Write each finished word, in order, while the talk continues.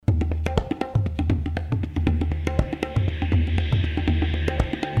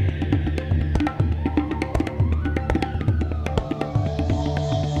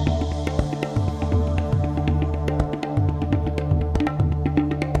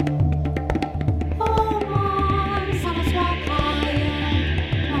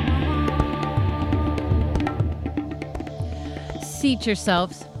Unteach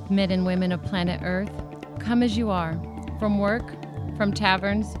yourselves, men and women of planet Earth. Come as you are, from work, from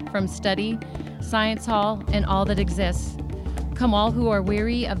taverns, from study, science hall, and all that exists. Come all who are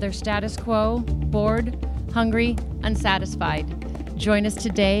weary of their status quo, bored, hungry, unsatisfied. Join us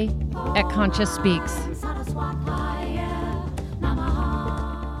today at Conscious Speaks.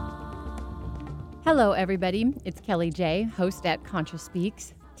 Hello, everybody. It's Kellie J, host at Conscious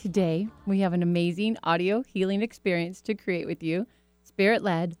Speaks. Today, we have an amazing audio healing experience to create with you,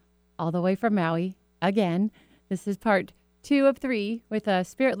 spirit-led, all the way from Maui. Again, this is part 2 of 3 with a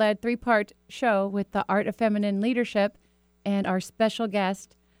spirit-led 3-part show with the Art of Feminine Leadership and our special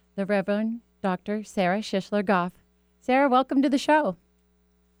guest, the Reverend Dr. Sara Shisler Goff. Sara, welcome to the show.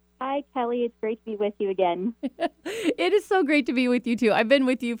 Hi, Kellie. It's great to be with you again. It is so great to be with you, too. I've been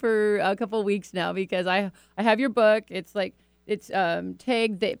with you for a couple of weeks now because I have your book. It's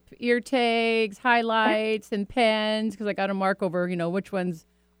tagged, the ear tags, highlights, and pens because I got to mark over, which ones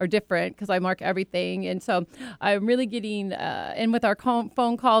are different because I mark everything. And so I'm really getting, and with our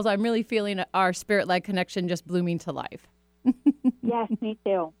phone calls, I'm really feeling our spirit-led connection just blooming to life. Yes, me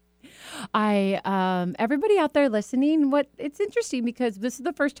too. Everybody out there listening, it's interesting because this is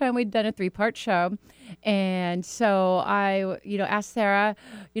the first time we've done a 3-part show. And so I, asked Sara,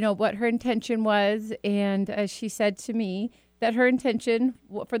 what her intention was. And she said to me that her intention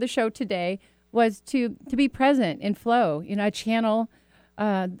for the show today was to be present and flow, to channel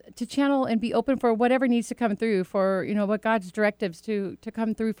and be open for whatever needs to come through for, what God's directives to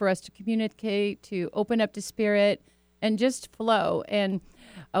come through for us to communicate, to open up to spirit and just flow. And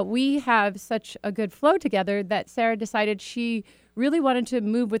we have such a good flow together that Sara decided she really wanted to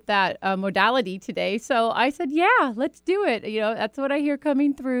move with that modality today. So I said, yeah, let's do it. That's what I hear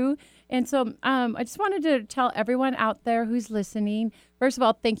coming through. And so I just wanted to tell everyone out there who's listening, first of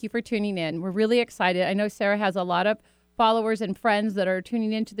all, thank you for tuning in. We're really excited. I know Sara has a lot of followers and friends that are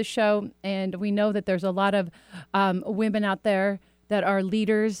tuning into the show. And we know that there's a lot of women out there that are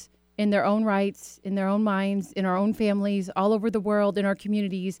leaders in their own rights, in their own minds, in our own families, all over the world, in our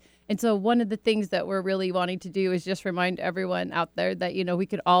communities. And so one of the things that we're really wanting to do is just remind everyone out there that, we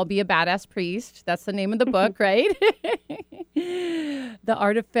could all be a badass priest. That's the name of the book, right? The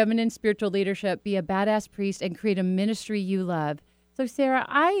Art of Feminine Spiritual Leadership, be a badass priest and create a ministry you love. So Sara,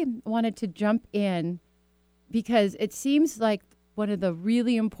 I wanted to jump in because it seems like one of the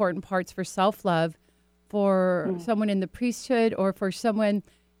really important parts for self-love for someone in the priesthood or for someone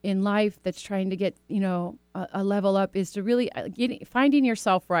in life that's trying to get, a level up is to really finding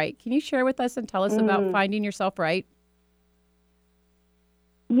yourself right. Can you share with us and tell us about finding yourself right?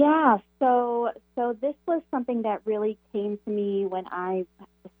 Yeah, so this was something that really came to me when I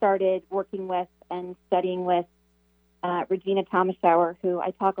started working with and studying with Regina Thomasauer, who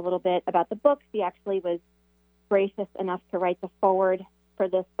I talk a little bit about the book. She actually was gracious enough to write the foreword for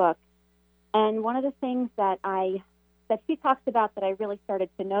this book. And one of the things that she talks about that I really started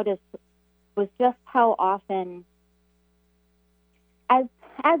to notice was just how often, as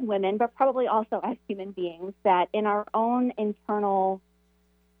women, but probably also as human beings, that in our own internal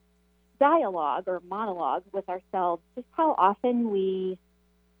dialogue or monologue with ourselves, just how often we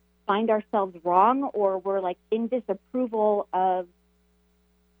find ourselves wrong or we're like in disapproval of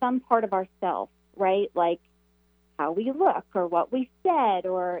some part of ourselves, right? Like how we look or what we said,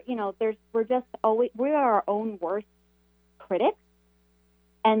 or we are our own worst critics,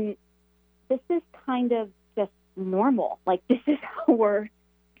 and this is kind of just normal. Like this is how we're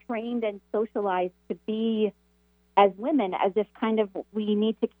trained and socialized to be as women, as if kind of we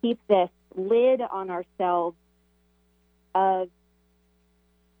need to keep this lid on ourselves of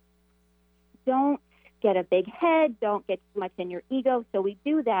don't get a big head, don't get too much in your ego. So we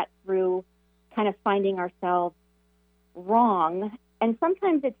do that through kind of finding ourselves wrong. And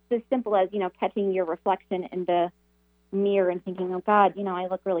sometimes it's as simple as, catching your reflection in the mirror and thinking, oh God, I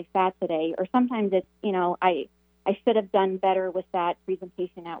look really fat today. Or sometimes it's, I should have done better with that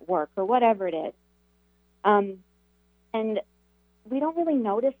presentation at work or whatever it is. And we don't really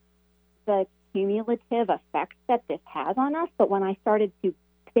notice the cumulative effects that this has on us. But when I started to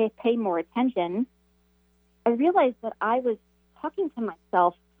pay more attention, I realized that I was talking to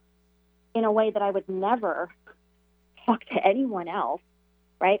myself in a way that I would never talk to anyone else.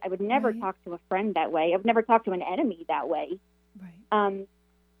 Right? I would never talk to a friend that way. I've never talked to an enemy that way. Right.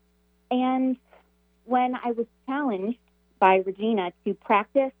 And when I was challenged by Regina to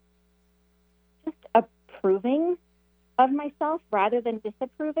practice just approving of myself rather than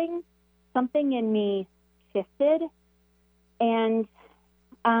disapproving, something in me shifted. And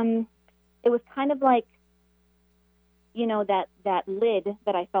it was kind of like, that lid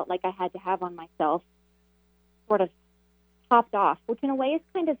that I felt like I had to have on myself sort of popped off, which in a way is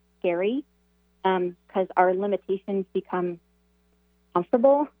kind of scary because our limitations become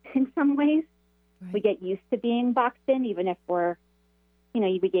comfortable in some ways. Right. We get used to being boxed in, even if we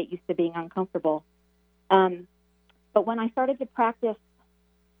get used to being uncomfortable. But when I started to practice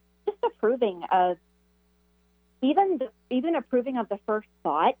just approving of, even approving of the first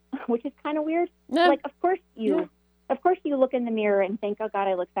thought, which is kind of weird. Yeah. Like, of course you look in the mirror and think, oh God,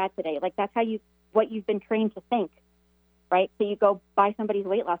 I look fat today. Like that's what you've been trained to think, right? So you go buy somebody's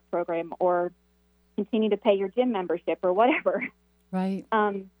weight loss program or continue to pay your gym membership or whatever. Right.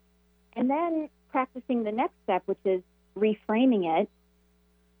 And then practicing the next step, which is reframing it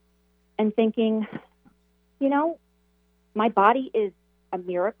and thinking, my body is a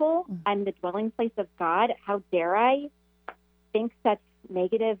miracle. I'm the dwelling place of God. How dare I think such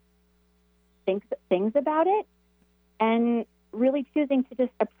negative things about it? And really choosing to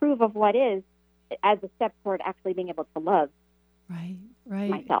just approve of what is as a step toward actually being able to love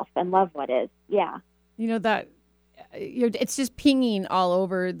myself and love what is. Yeah. That it's just pinging all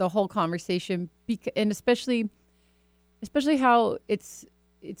over the whole conversation, and especially how it's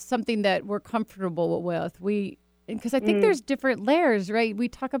something that we're comfortable with. Because I think there's different layers, right? We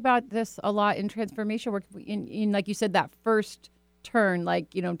talk about this a lot in transformation work. In like you said, that first turn,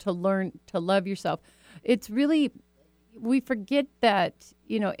 to learn to love yourself. It's really, we forget that,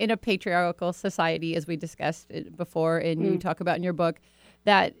 in a patriarchal society, as we discussed it before, and you talk about in your book,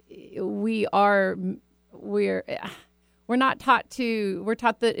 that we're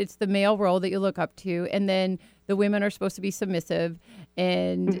taught that it's the male role that you look up to, and then the women are supposed to be submissive,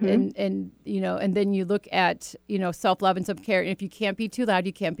 and then you look at self-love and self-care, and if you can't be too loud,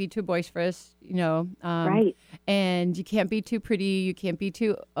 you can't be too boisterous, right, and you can't be too pretty, you can't be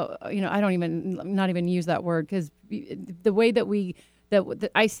too not even use that word, because the way that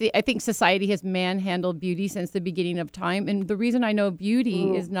I think society has manhandled beauty since the beginning of time. And the reason I know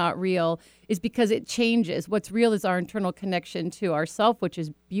beauty is not real is because it changes. What's real is our internal connection to ourself, which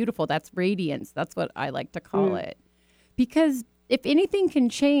is beautiful. That's radiance. That's what I like to call it. Because if anything can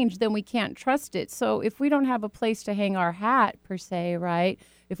change, then we can't trust it. So if we don't have a place to hang our hat, per se, right?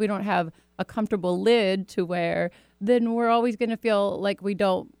 If we don't have a comfortable lid to wear, then we're always going to feel like we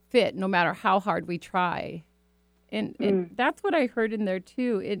don't fit, no matter how hard we try. And that's what I heard in there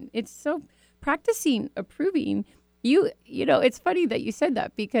too. And it's so practicing approving. It's funny that you said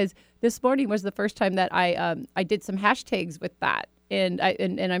that, because this morning was the first time that I did some hashtags with that, and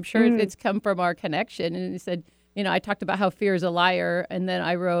I'm sure it's come from our connection. And it said, I talked about how fear is a liar, and then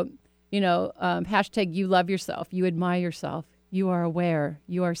I wrote, hashtag you love yourself, you admire yourself, you are aware,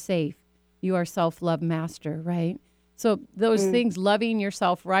 you are safe, you are self-love master, right? So those things, loving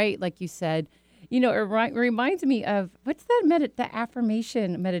yourself, right, like you said. It reminds me of, what's that the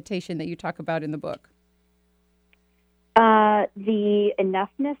affirmation meditation that you talk about in the book? The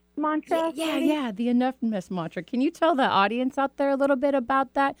enoughness mantra. Yeah, the enoughness mantra. Can you tell the audience out there a little bit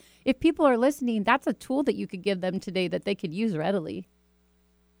about that? If people are listening, that's a tool that you could give them today that they could use readily.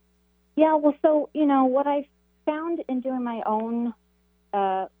 Yeah, well, so, what I found in doing my own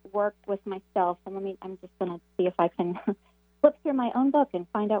work with myself, and I'm just going to see if I can flip through my own book and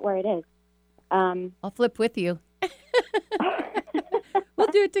find out where it is. I'll flip with you. We'll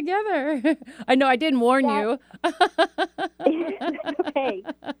do it together. I know I didn't warn you. Okay.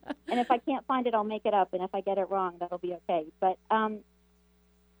 And if I can't find it, I'll make it up. And if I get it wrong, that'll be okay. But, a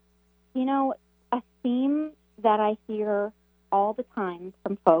theme that I hear all the time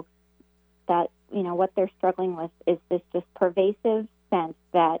from folks that, what they're struggling with is this just pervasive sense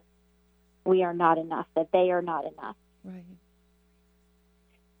that we are not enough, that they are not enough. Right.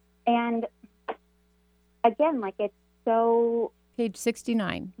 And again, it's so... Page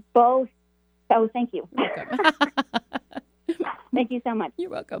 69. Both. Oh, thank you. Thank you so much. You're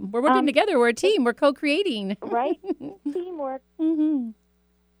welcome. We're working together. We're a team. We're co-creating. Right? Teamwork. Mm-hmm.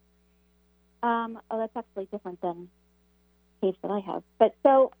 That's actually different than the page that I have. But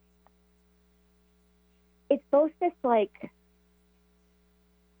so, it's both this,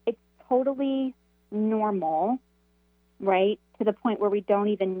 it's totally normal, right? To the point where we don't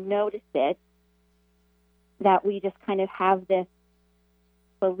even notice it, that we just kind of have this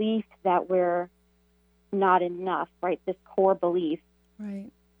belief that we're not enough, right? This core belief.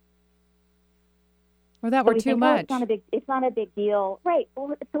 Right. Or that we're too much. It's not a big deal. Right.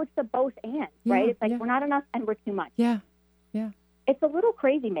 Well, so it's the both and, right? It's like we're not enough and we're too much. Yeah. It's a little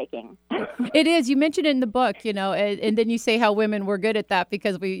crazy making. It is. You mentioned it in the book, and then you say how women were good at that,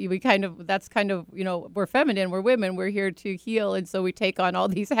 because we kind of, that's kind of, we're feminine, we're women, we're here to heal. And so we take on all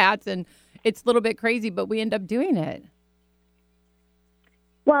these hats, and it's a little bit crazy, but we end up doing it.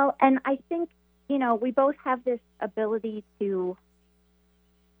 Well, and I think, we both have this ability to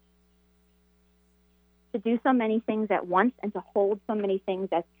do so many things at once and to hold so many things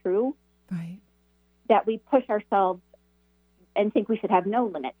as true, right, that we push ourselves and think we should have no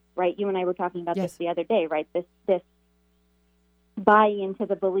limits, right? You and I were talking about yes, this the other day, right? This buying into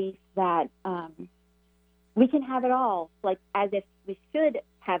the belief that we can have it all, like as if we should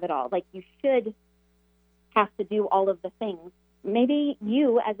have it all, like you should have to do all of the things. Maybe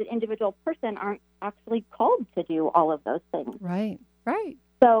you as an individual person aren't actually called to do all of those things. right, right.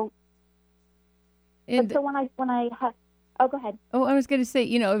 So, And so when I have, go ahead. oh, I was going to say,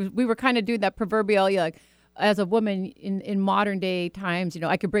 we were kind of doing that proverbial, like, as a woman in modern day times,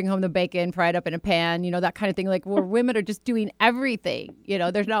 I could bring home the bacon, fry it up in a pan, that kind of thing. Like, where women are just doing everything.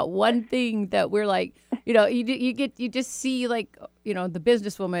 There's not one thing that we're like, you just see like, the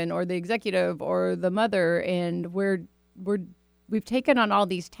businesswoman or the executive or the mother, and we've taken on all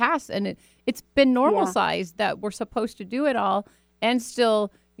these tasks, and it's been normalized that we're supposed to do it all and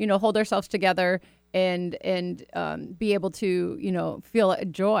still, hold ourselves together and be able to, feel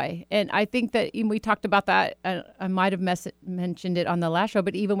joy. And I think that we talked about that. I might have mentioned it on the last show,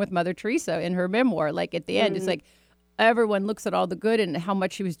 but even with Mother Teresa in her memoir, like at the end, it's like everyone looks at all the good and how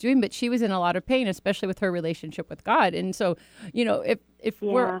much she was doing, but she was in a lot of pain, especially with her relationship with God. And so, if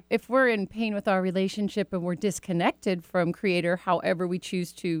we're in pain with our relationship and we're disconnected from Creator, however we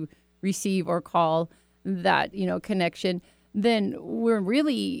choose to receive or call that, connection, then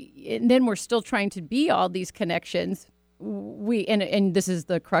we're still trying to be all these connections. And this is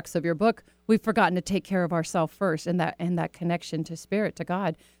the crux of your book. We've forgotten to take care of ourselves first, and that connection to Spirit, to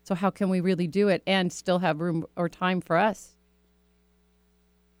God. So how can we really do it and still have room or time for us?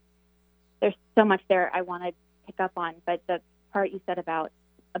 There's so much there I want to pick up on, but the part you said about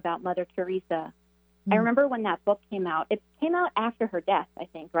Mother Teresa, I remember when that book came out. It came out after her death, I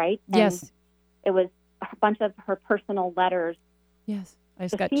think, right? And yes. It was a bunch of her personal letters. Yes, I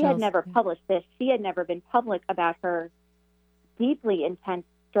just so got she chills. had never published this. She had never been public about her deeply intense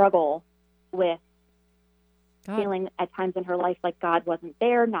struggle with God. Feeling at times in her life like God wasn't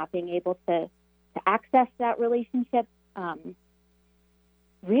there, not being able to access that relationship,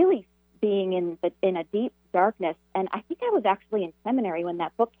 really being in a deep darkness. And I think I was actually in seminary when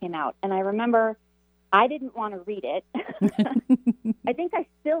that book came out, and I remember I didn't want to read it. I think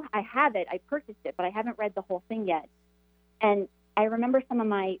I have it. I purchased it, but I haven't read the whole thing yet. And I remember some of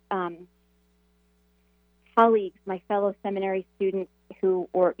my colleagues, my fellow seminary students who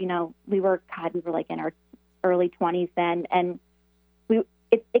were, we were like in our early 20s then. And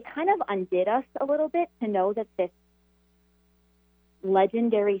it kind of undid us a little bit to know that this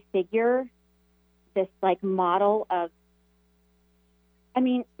legendary figure, this like model of,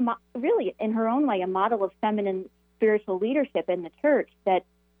 really, in her own way, a model of feminine spiritual leadership in the church, that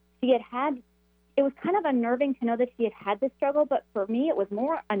she had. It was kind of unnerving to know that she had this struggle, but for me, it was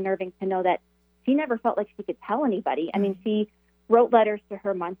more unnerving to know that she never felt like she could tell anybody. I mean, she wrote letters to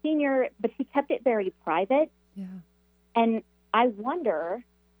her Monsignor, but she kept it very private. Yeah. And I wonder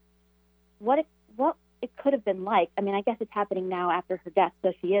what it could have been like. I mean, I guess it's happening now after her death,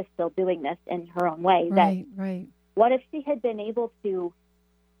 so she is still doing this in her own way. Right. What if she had been able to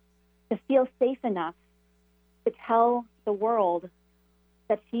feel safe enough to tell the world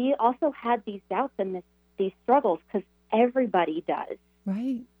that she also had these doubts and these struggles, because everybody does.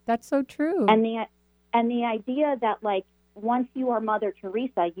 Right. That's so true. And the idea that, like, once you are Mother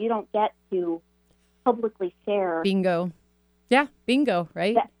Teresa, you don't get to publicly share. Bingo. Yeah, bingo,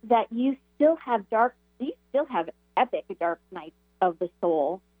 right? That you still have epic dark nights of the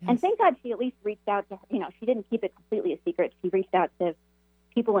soul. Yes. And thank God she at least reached out to her. She didn't keep it completely a secret. She reached out to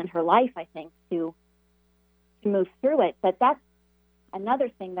people in her life, I think, to move through it. But that's another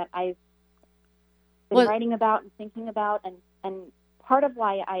thing that I've been writing about and thinking about, and part of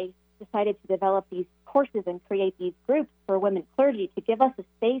why I decided to develop these courses and create these groups for women clergy, to give us a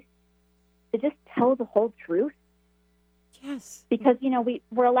space to just tell the whole truth. Yes. Because,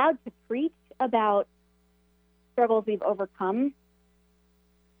 we're allowed to preach about struggles we've overcome,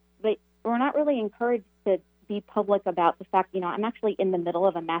 but we're not really encouraged to be public about the fact, I'm actually in the middle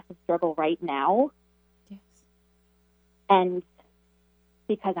of a massive struggle right now. Yes. And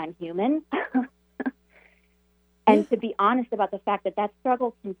because I'm human. And to be honest about the fact that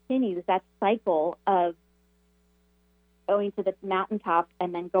struggle continues, that cycle of going to the mountaintop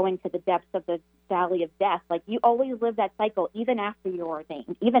and then going to the depths of the valley of death. Like, you always live that cycle, even after you're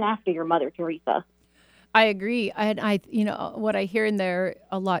ordained, even after you're Mother Teresa. I agree. And what I hear in there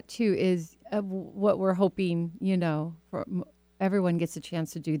a lot too is what we're hoping, for everyone gets a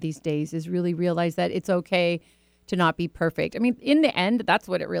chance to do these days, is really realize that it's okay to not be perfect. I mean, in the end, that's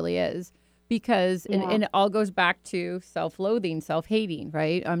what it really is. because and it all goes back to self-loathing, self-hating,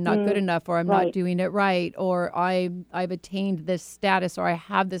 right? I'm not good enough, or I'm not doing it right, or I've attained this status, or I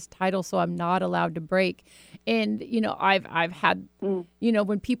have this title, so I'm not allowed to break. And I've had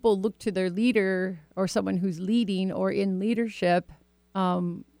when people look to their leader or someone who's leading or in leadership,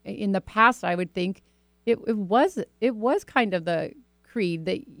 in the past, I would think it was kind of the creed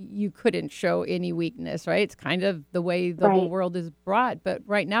that you couldn't show any weakness, right? It's kind of the way the whole world is brought. But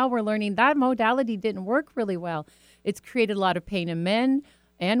right now we're learning that modality didn't work really well. It's created a lot of pain in men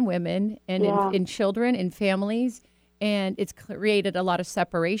and women and in children and families. And it's created a lot of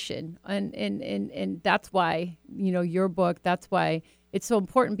separation. And that's why, your book, that's why it's so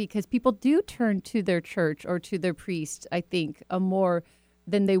important, because people do turn to their church or to their priest, I think, more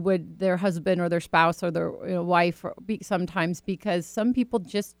than they would their husband or their spouse or their wife, sometimes, because some people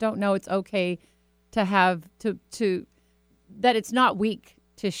just don't know it's okay to have to that it's not weak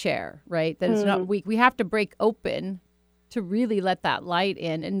to share, right? That it's not weak. We have to break open to really let that light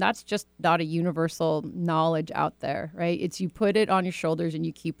in. And that's just not a universal knowledge out there, right? It's you put it on your shoulders and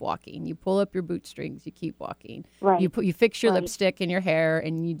you keep walking. You pull up your bootstrings, you keep walking. Right. You fix your lipstick in your hair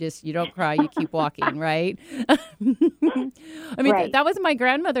and you don't cry, you keep walking, right? I mean, that was my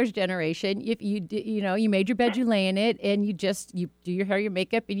grandmother's generation. If you you made your bed, you lay in it, and you do your hair, your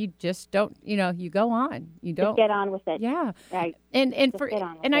makeup, and you just don't, you go on. You don't just get on with it. Yeah. Right. And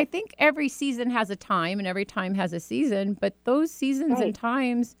I think every season has a time and every time has a season. But those seasons and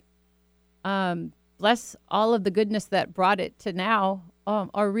times, bless all of the goodness that brought it to now,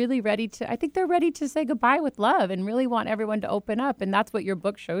 are really ready to, I think they're ready to say goodbye with love and really want everyone to open up. And that's what your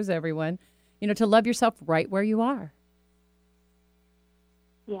book shows everyone, to love yourself right where you are.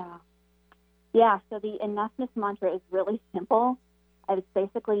 Yeah. Yeah. So the enoughness mantra is really simple. It's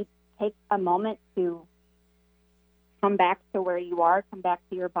basically take a moment to come back to where you are, come back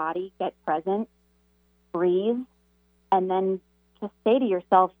to your body, get present, breathe. And then just say to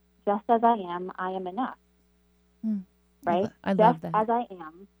yourself, just as I am enough. Right? I love that. Just as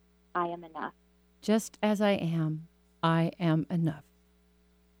I am enough. Just as I am enough.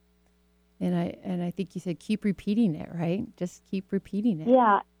 And I think you said keep repeating it, right? Just keep repeating it.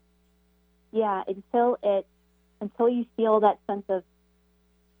 Yeah. Yeah, until you feel that sense of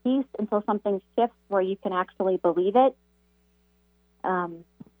peace, until something shifts where you can actually believe it.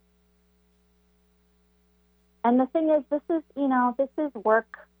 And the thing is, this is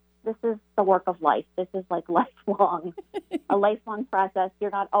work. This is the work of life. This is like lifelong, a lifelong process. You're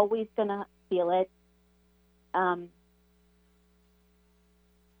not always going to feel it. But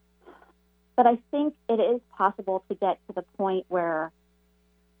I think it is possible to get to the point where,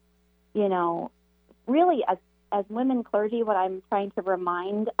 really as women clergy, what I'm trying to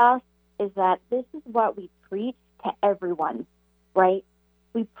remind us is that this is what we preach to everyone, right?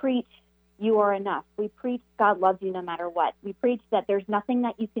 We preach you are enough. We preach God loves you no matter what. We preach that there's nothing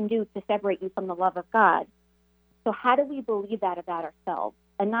that you can do to separate you from the love of God. So how do we believe that about ourselves?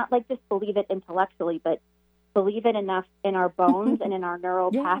 And not like just believe it intellectually, but believe it enough in our bones and in our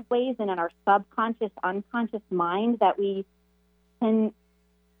neural pathways and in our subconscious, unconscious mind that we can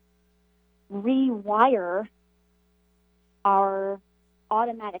rewire our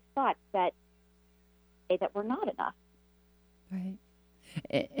automatic thoughts that say that we're not enough. Right.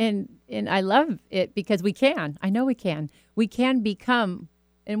 And I love it because we can. I know we can. We can become,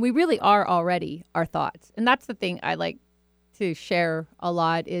 and we really are already our thoughts. And that's the thing I like to share a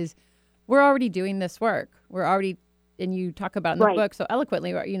lot is we're already doing this work. We're already, and you talk about in the book so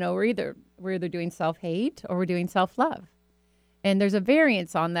eloquently, we're either doing self-hate or we're doing self-love. And there's a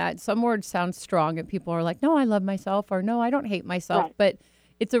variance on that. Some words sound strong and people are like, no, I love myself, or no, I don't hate myself. Right. But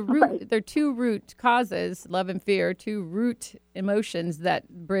it's a root. They're two root causes, love and fear, two root emotions that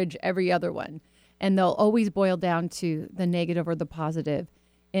bridge every other one. And they'll always boil down to the negative or the positive.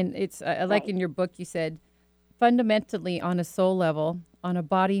 And it's, I like in your book, you said, fundamentally on a soul level, on a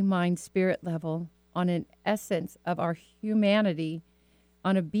body, mind, spirit level, on an essence of our humanity,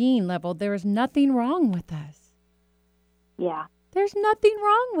 on a being level, there is nothing wrong with us. Yeah. There's nothing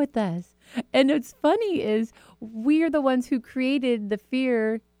wrong with us. And what's funny is we are the ones who created the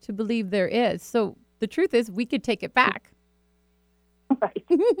fear to believe there is. So the truth is we could take it back. Right.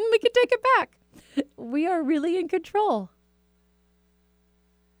 We could take it back. We are really in control.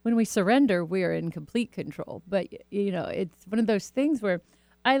 When we surrender, we are in complete control. But, it's one of those things where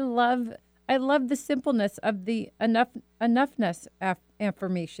I love the simpleness of the enoughness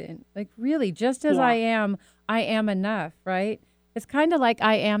affirmation. Like really, just as I am enough, right? It's kind of like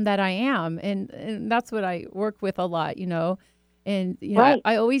I am that I am. And that's what I work with a lot, And, you know, Right.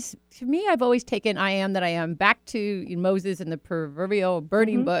 I always, to me, I've always taken I am that I am back to Moses in the proverbial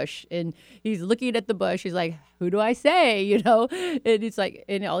burning bush. And he's looking at the bush. He's like, who do I say? You know, and it's like,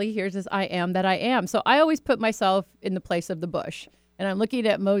 and all he hears is I am that I am. So I always put myself in the place of the bush. And I'm looking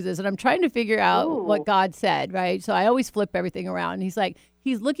at Moses and I'm trying to figure out what God said, right? So I always flip everything around. And he's like,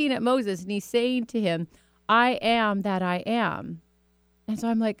 he's looking at Moses and he's saying to him, I am that I am. And so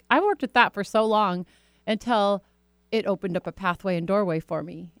I'm like, I worked with that for so long until it opened up a pathway and doorway for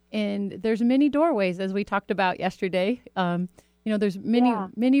me. And there's many doorways, as we talked about yesterday. You know, there's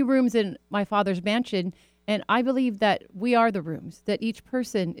many rooms in my Father's mansion. And I believe that we are the rooms, that each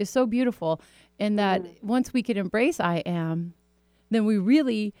person is so beautiful. And that once we can embrace I am, then we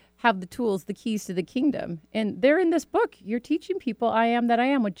really have the tools, the keys to the kingdom. And they're in this book. You're teaching people I am that I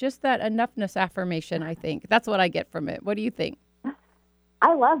am with just that enoughness affirmation, I think. That's what I get from it. What do you think?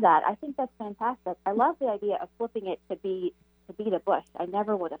 I love that. I think that's fantastic. I love the idea of flipping it to be the bush. I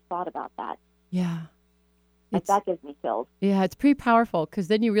never would have thought about that. Yeah. That gives me chills. Yeah, it's pretty powerful because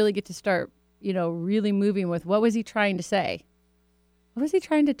then you really get to start, you know, really moving with what was he trying to say? What was he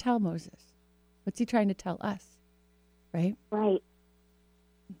trying to tell Moses? What's he trying to tell us? Right? Right.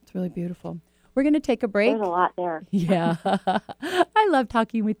 It's really beautiful. We're going to take a break. There's a lot there. Yeah. I love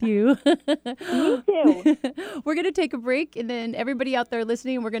talking with you. Me too. We're going to take a break, and then everybody out there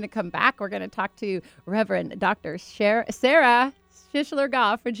listening, we're going to come back. We're going to talk to Reverend Dr. Sara Shisler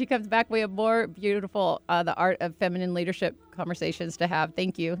Goff. When she comes back, we have more beautiful The Art of Feminine Leadership conversations to have.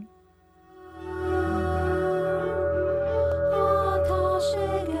 Thank you.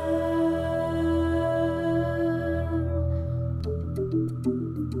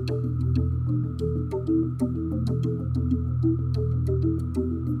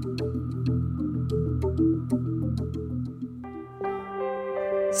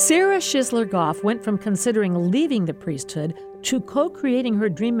 Sara Shisler Goff went from considering leaving the priesthood to co-creating her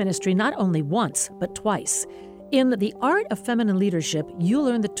dream ministry not only once, but twice. In The Art of Feminine Leadership, you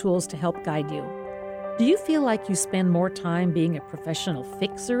learn the tools to help guide you. Do you feel like you spend more time being a professional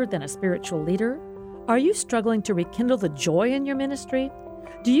fixer than a spiritual leader? Are you struggling to rekindle the joy in your ministry?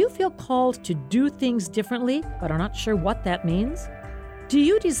 Do you feel called to do things differently, but are not sure what that means? Do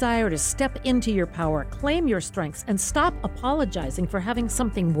you desire to step into your power, claim your strengths, and stop apologizing for having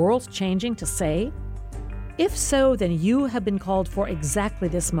something world-changing to say? If so, then you have been called for exactly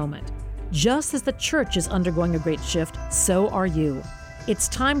this moment. Just as the church is undergoing a great shift, so are you. It's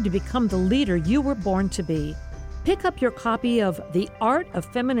time to become the leader you were born to be. Pick up your copy of The Art of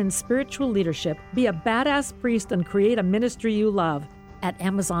Feminine Spiritual Leadership, Be a Baddass Priest and Create a Ministry You Love at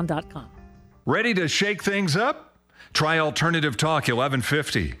Amazon.com. Ready to shake things up? Try Alternative Talk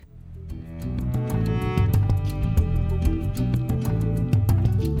 1150.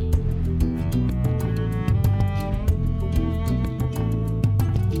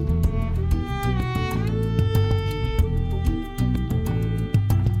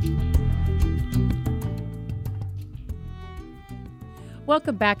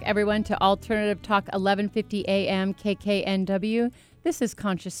 Welcome back, everyone, to Alternative Talk 1150 AM KKNW. This is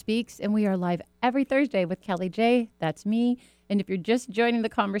Conscious Speaks, and we are live every Thursday with Kellie J. That's me. And if you're just joining the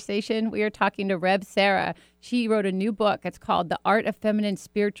conversation, we are talking to Rev Sara. She wrote a new book. It's called The Art of Feminine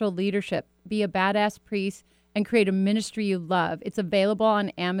Spiritual Leadership, Be a Baddass Priest and Create a Ministry You Love. It's available on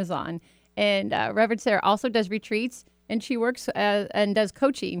Amazon. And Reverend Sara also does retreats, and she works and does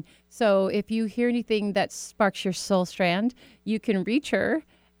coaching. So if you hear anything that sparks your soul strand, you can reach her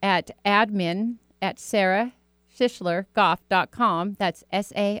at admin@sarashislergoff.com. That's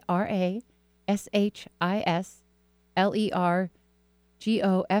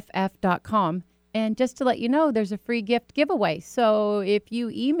SarashislerGoff.com. And just to let you know, there's a free gift giveaway. So if you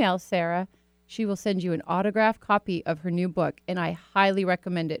email Sara, she will send you an autographed copy of her new book. And I highly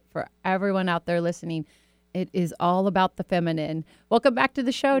recommend it for everyone out there listening. It is all about the feminine. Welcome back to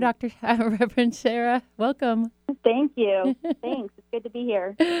the show, Dr. Reverend Sara. Welcome. Thank you. Thanks. It's good to be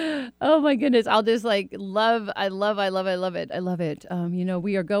here. Oh my goodness. I'll just I love it. I love it.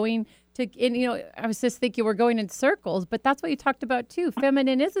 We are going to, and I was just thinking we're going in circles, but that's what you talked about too.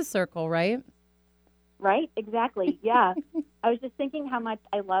 Feminine is a circle, right? Right. Exactly. Yeah. I was just thinking how much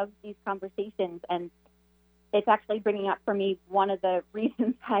I love these conversations, and it's actually bringing up for me one of the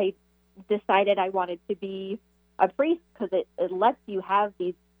reasons I decided I wanted to be a priest, because it lets you have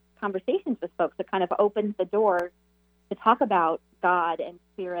these conversations with folks. It kind of opens the door to talk about God and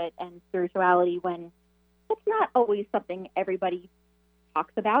spirit and spirituality when it's not always something everybody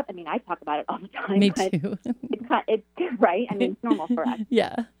talks about. I mean, I talk about it all the time. Me too. It's right. I mean, it's normal for us.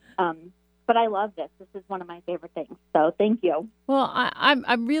 Yeah. But I love this. This is one of my favorite things. So thank you. Well,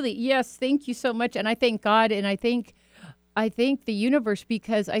 I'm really, yes, thank you so much. And I thank God, and I thank I think the universe,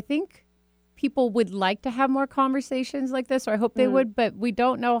 because I think people would like to have more conversations like this, or I hope they would, but we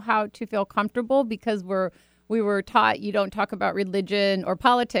don't know how to feel comfortable because we were taught you don't talk about religion or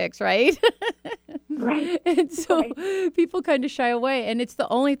politics, right? Right. And so people kind of shy away. And it's the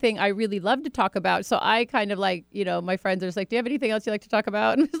only thing I really love to talk about. So I kind of like, my friends are just like, do you have anything else you like to talk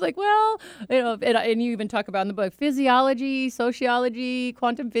about? And it's like, well, and you even talk about in the book, physiology, sociology,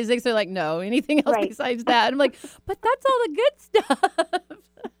 quantum physics. They're like, no, anything else besides that? And I'm like, but that's all the good stuff.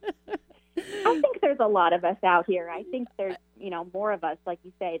 I think there's a lot of us out here. I think there's, more of us, like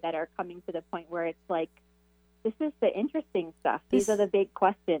you say, that are coming to the point where it's like, this is the interesting stuff. These are the big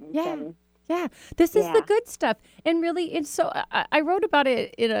questions. Yeah, this is the good stuff. And really, and so I wrote about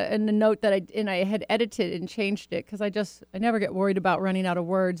it in a note that I had edited and changed it because I never get worried about running out of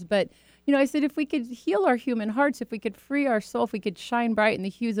words. But, I said if we could heal our human hearts, if we could free our soul, if we could shine bright in the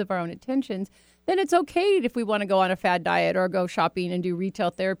hues of our own intentions, then it's okay if we want to go on a fad diet or go shopping and do retail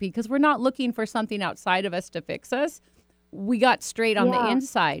therapy because we're not looking for something outside of us to fix us. We got straight on the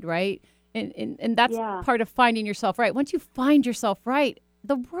inside, right? And that's part of finding yourself right. Once you find yourself right,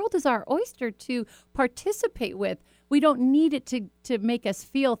 the world is our oyster to participate with. We don't need it to make us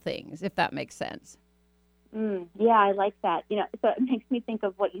feel things, if that makes sense. Yeah, I like that. So it makes me think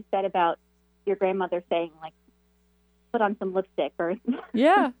of what you said about your grandmother saying, like, put on some lipstick or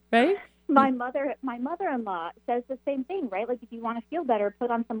yeah, right? My mother-in-law says the same thing, right? Like, if you want to feel better,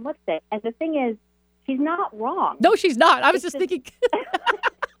 put on some lipstick. And the thing is, she's not wrong. No, she's not. I was just thinking.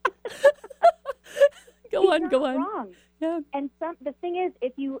 Go on. Wrong. Yeah. And the thing is,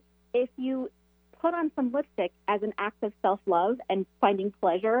 if you put on some lipstick as an act of self-love and finding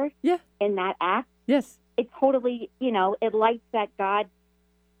pleasure in that act, it totally, it lights that God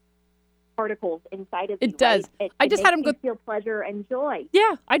particles inside of you. It does. Right? I just had him feel pleasure and joy.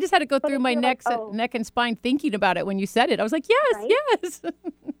 Yeah, I just had to go through my neck and spine thinking about it when you said it. I was like, yes.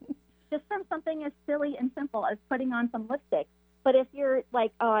 Just from something as silly and simple as putting on some lipstick. But if you're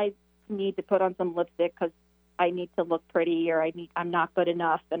like, oh, I need to put on some lipstick because I need to look pretty, or I'm not good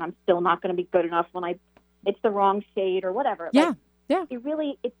enough, and I'm still not going to be good enough when it's the wrong shade or whatever. Yeah. It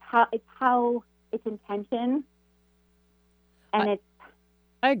really, it's intention, and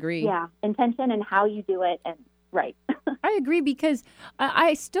I agree. Yeah, intention and how you do it, and right. I agree because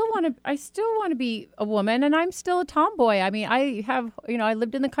I still want to be a woman, and I'm still a tomboy. I mean, I have, I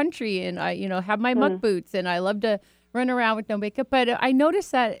lived in the country, and I, have my muck boots, and I love to run around with no makeup. But I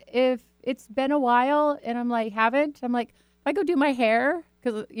noticed that if it's been a while and I'm like, if I go do my hair,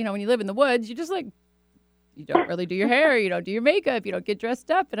 because, when you live in the woods, you just like, you don't really do your hair, you don't do your makeup, you don't get dressed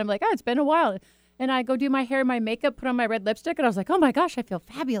up. And I'm like, it's been a while. And I go do my hair and my makeup, put on my red lipstick, and I was like, oh my gosh, I feel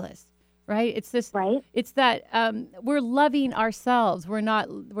fabulous. Right? It's this, right? It's that we're loving ourselves. We're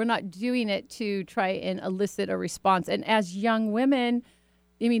not doing it to try and elicit a response. And as young women,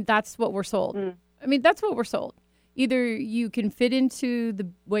 that's what we're sold. That's what we're sold. Either you can fit into the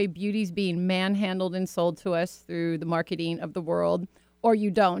way beauty's being manhandled and sold to us through the marketing of the world, or you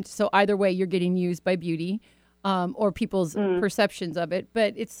don't. So either way, you're getting used by beauty or people's perceptions of it.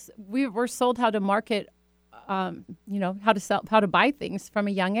 But we're sold how to market, how to sell, how to buy things from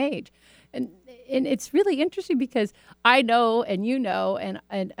a young age. And it's really interesting because I know, and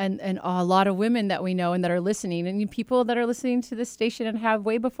and a lot of women that we know and that are listening, and people that are listening to this station and have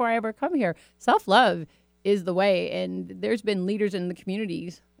way before I ever come here, self-love is the way. And there's been leaders in the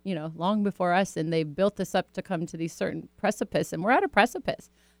communities, long before us, and they built this up to come to these certain precipice, and we're at a precipice.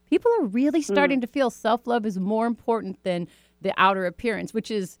 People are really starting to feel self-love is more important than the outer appearance,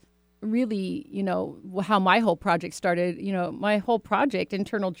 which is really, how my whole project started. My whole project,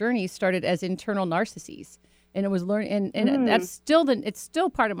 Internal Journey, started as internal narcissies. And it was learning, and that's still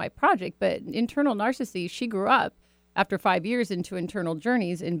part of my project. But Internal Narcissy, she grew up after 5 years into Internal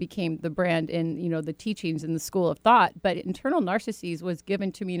Journeys and became the brand and, the teachings in the school of thought. But Internal Narcissies was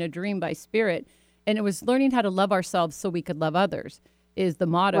given to me in a dream by Spirit. And it was learning how to love ourselves so we could love others is the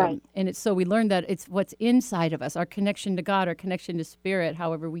motto. Right. And it's so we learned that it's what's inside of us, our connection to God, our connection to Spirit,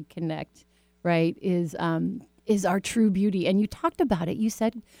 however we connect, right, is our true beauty. And you talked about it. You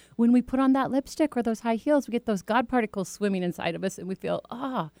said when we put on that lipstick or those high heels, we get those God particles swimming inside of us and we feel,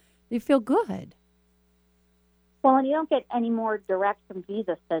 they feel good. Well, and you don't get any more direct from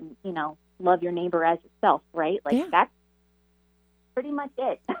Jesus than, love your neighbor as yourself, right? Like that's pretty much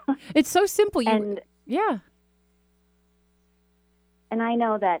it. It's so simple. And I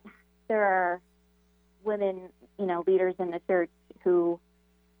know that there are women, leaders in the church who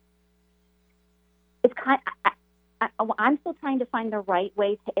it's I'm still trying to find the right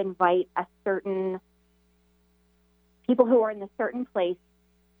way to invite a certain people who are in a certain place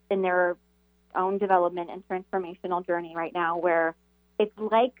in their own development and transformational journey right now where it's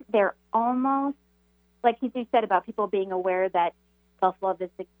like they're almost, like you said about people being aware that self-love is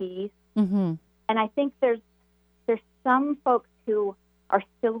the key. Mm-hmm. And I think there's some folks who are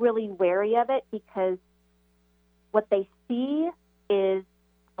still really wary of it because what they see is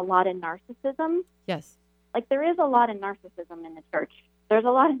a lot of narcissism. Yes. Like there is a lot of narcissism in the church. There's a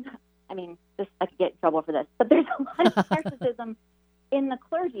lot of, I could get in trouble for this, but there's a lot of narcissism in the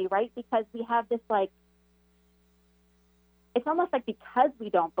clergy, right? Because we have this it's almost like because we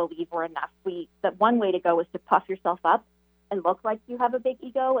don't believe we're enough, that one way to go is to puff yourself up and look like you have a big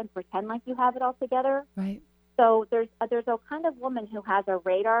ego and pretend like you have it all together. Right. So there's a kind of woman who has a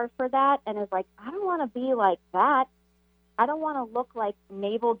radar for that and is like, I don't want to be like that. I don't want to look like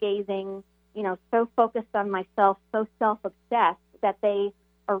navel-gazing, so focused on myself, so self-obsessed that they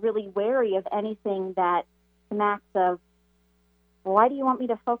are really wary of anything that smacks of, why do you want me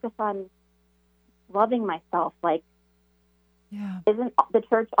to focus on loving myself? Like, yeah. Isn't the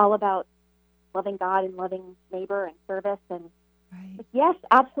church all about loving God and loving neighbor and service? And right. Yes,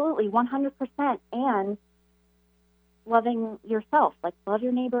 absolutely, 100%. And loving yourself, like love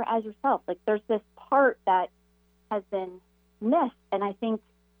your neighbor as yourself. Like there's this part that has been missed. And I think,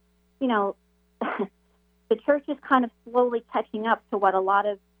 the church is kind of slowly catching up to what a lot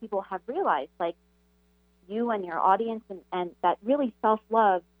of people have realized, like you and your audience, and that really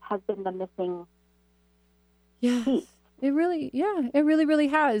self-love has been the missing piece. It really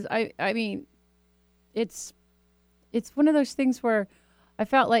has. I mean, it's one of those things where I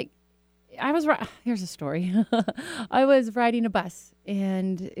felt like here's a story. I was riding a bus,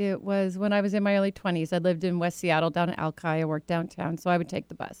 and it was when I was in my early 20s. I lived in West Seattle, down in Alki. I worked downtown, so I would take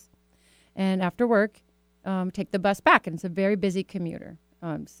the bus. And after work, take the bus back. And it's a very busy commuter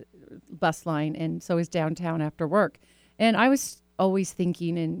bus line, and so is downtown after work. And I was always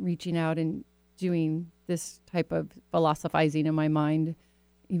thinking and reaching out and doing this type of philosophizing in my mind,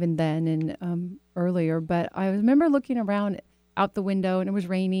 even then and earlier. But I remember looking around out the window, and it was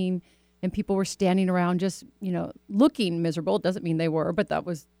raining, and people were standing around just, looking miserable. It doesn't mean they were, but that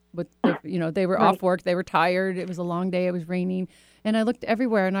was what, they were off work. They were tired. It was a long day. It was raining. And I looked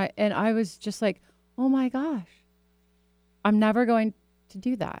everywhere, and I was just like, oh my gosh, I'm never going to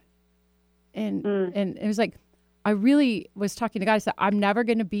do that. And it was like, I really was talking to God. I said, I'm never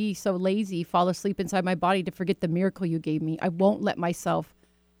going to be so lazy, fall asleep inside my body to forget the miracle you gave me. I won't let myself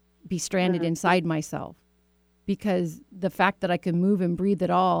be stranded inside myself, because the fact that I can move and breathe at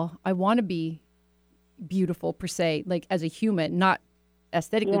all, I want to be beautiful per se, like as a human, not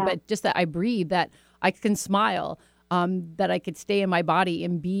aesthetically, but just that I breathe, that I can smile, that I could stay in my body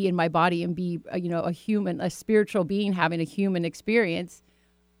and be in my body and be, a human, a spiritual being having a human experience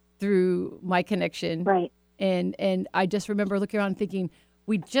through my connection. Right. And I just remember looking around and thinking,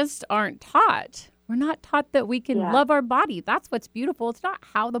 we just aren't taught. We're not taught that we can love our body. That's what's beautiful. It's not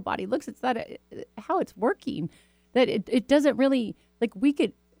how the body looks. It's that how it's working. That it doesn't really, like we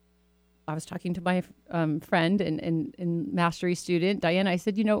could, I was talking to my friend and mastery student, Diana. I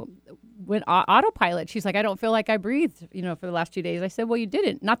said, when autopilot, she's like, I don't feel like I breathed, for the last 2 days. I said, well, you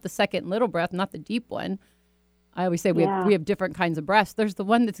didn't. Not the second little breath, not the deep one. I always say we have different kinds of breaths. There's the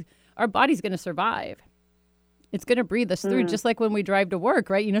one that's, our body's going to survive. It's going to breathe us through, just like when we drive to work,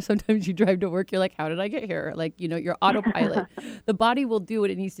 right? Sometimes you drive to work, you're like, how did I get here? Like, your autopilot. The body will do what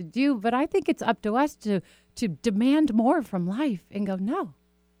it needs to do. But I think it's up to us to demand more from life and go, no,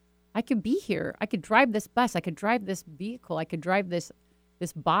 I could be here. I could drive this bus. I could drive this vehicle. I could drive this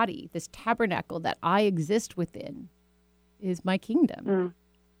body, this tabernacle that I exist within is my kingdom.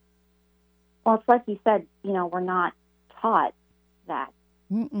 Well, it's like you said, we're not taught that.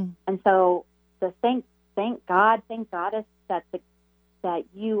 Mm-mm. And so thank Goddess that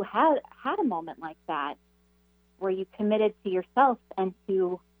you had a moment like that where you committed to yourself and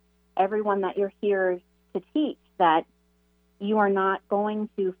to everyone that you're here to teach that you are not going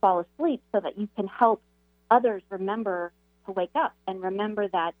to fall asleep, so that you can help others remember to wake up and remember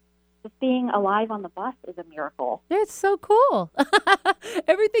that just being alive on the bus is a miracle. It's so cool.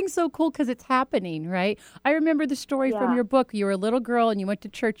 Everything's so cool because it's happening, right? I remember the story from your book. You were a little girl and you went to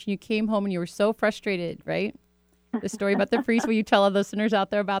church and you came home and you were so frustrated, right? The story about the priest. Will you tell our listeners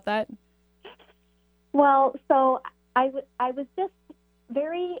out there about that? Well, so I was just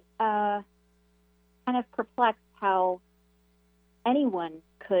very kind of perplexed how anyone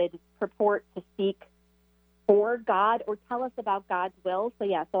could purport to seek for God or tell us about God's will.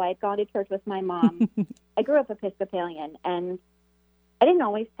 So I had gone to church with my mom. I grew up Episcopalian, and I didn't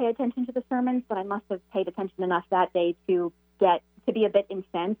always pay attention to the sermons, but I must have paid attention enough that day to be a bit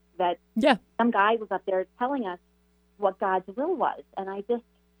incensed that some guy was up there telling us what God's will was. And I just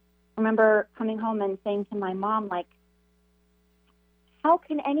remember coming home and saying to my mom, like, how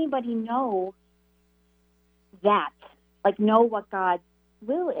can anybody know that? Like, know what God's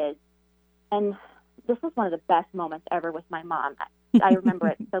will is? And this was one of the best moments ever with my mom. I remember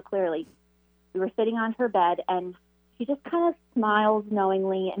it so clearly. We were sitting on her bed, and she just kind of smiles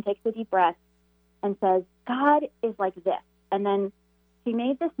knowingly and takes a deep breath and says, God is like this. And then she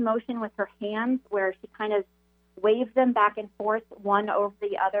made this motion with her hands where she kind of waved them back and forth, one over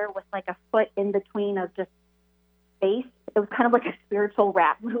the other, with like a foot in between of just space. It was kind of like a spiritual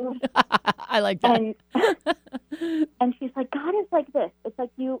rap move. I like that. And she's like, God is like this. It's like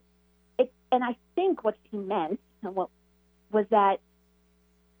you. And I think what she meant was that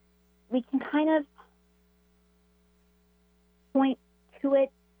we can kind of point to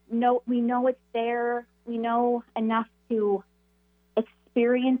it. We know it's there. We know enough to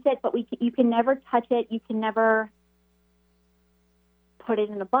experience it, but you can never touch it. You can never put it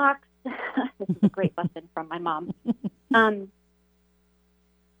in a box. This is a great lesson from my mom.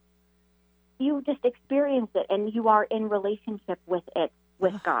 You just experience it, and you are in relationship with it,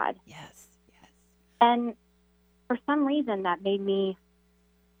 with God. Yes. And for some reason, that made me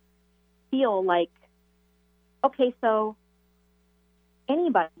feel like, okay, so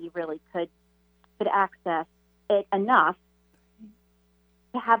anybody really could access it enough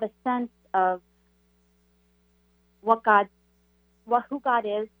to have a sense of who God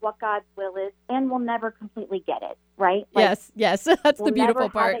is, what God's will is, and we'll never completely get it, right? Like, yes. That's the beautiful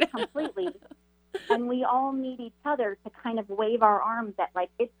part. We'll never have it completely. And we all need each other to kind of wave our arms at, like,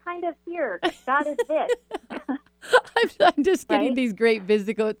 it's kind of here. God is this. I'm just getting right? these great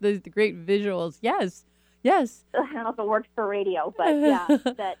visuals. Yes. I don't know if it works for radio, but yeah.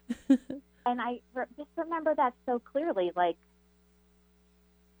 And I just remember that so clearly. Like,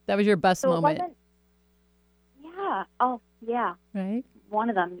 that was your bus moment. Yeah. Oh, yeah. Right? One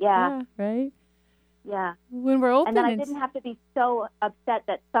of them, yeah. Right? Yeah. When we're open. And then I didn't have to be so upset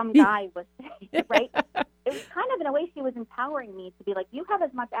that some guy was saying, right? It was kind of, in a way, she was empowering me to be like, you have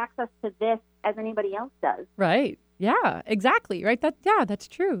as much access to this as anybody else does. Right. Yeah, exactly. Right. That's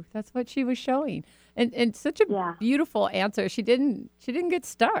true. That's what she was showing. And such a beautiful answer. She didn't get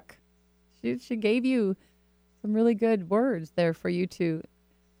stuck. She gave you some really good words there for you to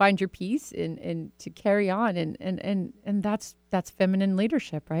find your peace and to carry on. And that's feminine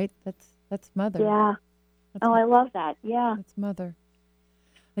leadership, right? That's mother. Yeah. I love that. Yeah. That's mother.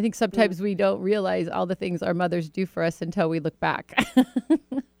 I think sometimes we don't realize all the things our mothers do for us until we look back.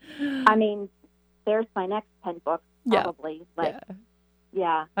 I mean, there's my next 10 books, probably.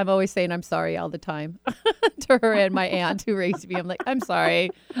 Yeah. I'm always saying I'm sorry all the time to her and my aunt who raised me. I'm like, I'm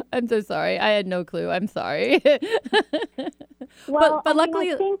sorry. I'm so sorry. I had no clue. I'm sorry. Well, but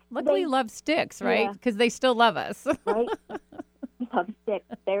luckily love sticks, right? Because they still love us. Right? Love sticks.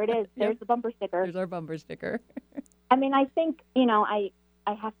 There it is. There's the bumper sticker. There's our bumper sticker. I mean, I think,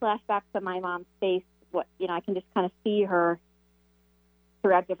 I have flashbacks to my mom's face. I can just kind of see her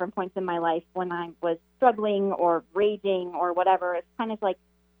throughout different points in my life when I was struggling or raging or whatever. It's kind of like,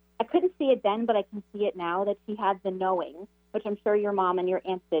 I couldn't see it then, but I can see it now, that she had the knowing, which I'm sure your mom and your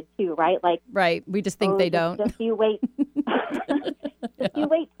aunt did too, right? Like, right. We just think they don't. Just you wait. You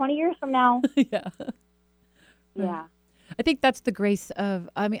wait 20 years from now. Yeah. Yeah. I think that's the grace of,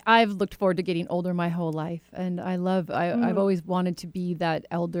 I've looked forward to getting older my whole life. And I've always wanted to be that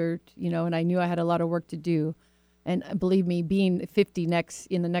elder, and I knew I had a lot of work to do. And believe me, being 50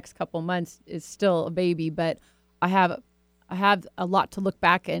 in the next couple months is still a baby, but I have a lot to look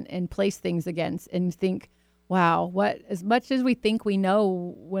back and place things against and think, wow, as much as we think we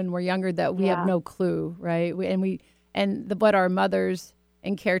know when we're younger, that we have no clue, right? What our mothers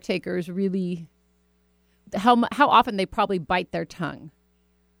and caretakers really, how often they probably bite their tongue,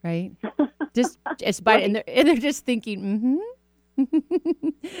 right? just bite, and they're just thinking,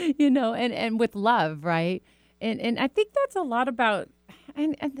 and with love, right? And I think that's a lot about,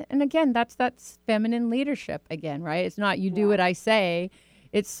 and again, that's feminine leadership again, right? It's not you do what I say.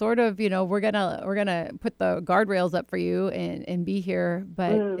 It's sort of, we're gonna put the guardrails up for you and be here,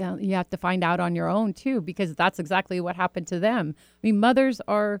 but you have to find out on your own too, because that's exactly what happened to them. I mean, mothers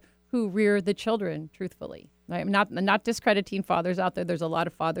are who rear the children, truthfully. I'm not discrediting fathers out there. There's a lot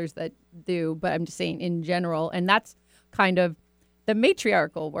of fathers that do, but I'm just saying in general, and that's kind of the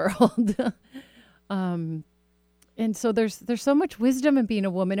matriarchal world. And so there's so much wisdom in being a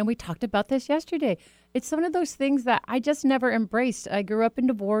woman, and we talked about this yesterday. It's one of those things that I just never embraced. I grew up in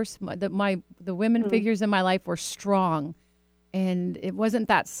divorce. The women figures in my life were strong, and it wasn't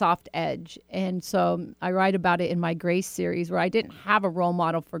that soft edge. And so I write about it in my Grace series, where I didn't have a role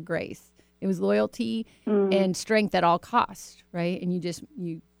model for grace. It was loyalty and strength at all costs, right? And you just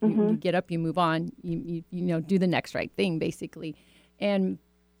you get up, you move on, you do the next right thing, basically. And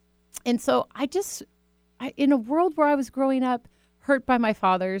so I in a world where I was growing up, hurt by my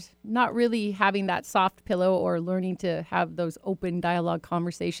fathers, not really having that soft pillow or learning to have those open dialogue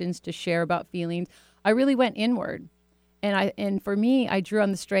conversations to share about feelings, I really went inward. And for me, I drew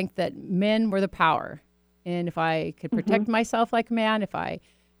on the strength that men were the power. And if I could protect myself like a man, if I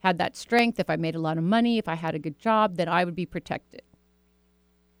had that strength, if I made a lot of money, if I had a good job, then I would be protected.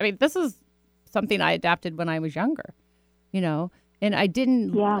 I mean, this is something I adapted when I was younger, and I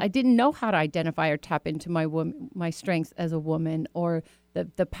didn't know how to identify or tap into my strengths as a woman, or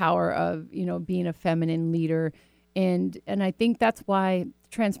the power of, being a feminine leader. And I think that's why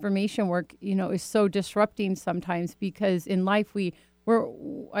transformation work, is so disrupting sometimes, because in life we're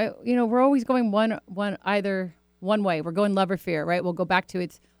always going either one way. We're going love or fear, right? We'll go back to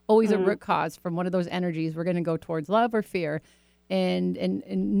it's always a root cause from one of those energies. We're going to go towards love or fear. And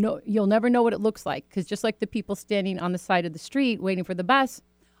no, you'll never know what it looks like, because just like the people standing on the side of the street waiting for the bus,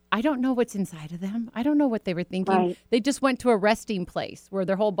 I don't know what's inside of them. I don't know what they were thinking. Right. They just went to a resting place where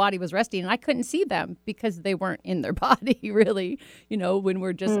their whole body was resting, and I couldn't see them because they weren't in their body, really, when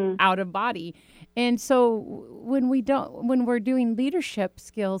we're just out of body. And so when we're doing leadership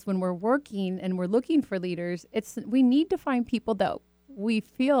skills, when we're working and we're looking for leaders, we need to find people that we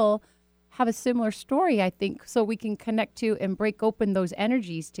feel have a similar story, I think, so we can connect to and break open those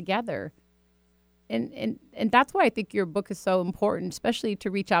energies together. And that's why I think your book is so important, especially to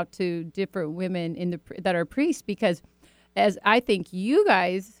reach out to different women that are priests, because as I think you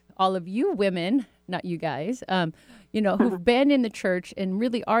guys, all of you women, not you guys, who've been in the church and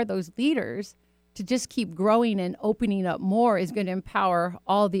really are those leaders, to just keep growing and opening up more is going to empower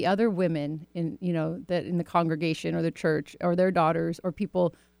all the other women in the congregation or the church or their daughters or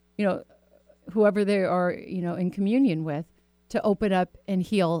people, whoever they are, in communion with, to open up and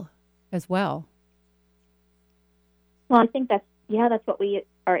heal as well. Well, I think that's what we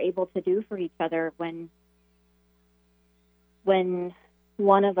are able to do for each other when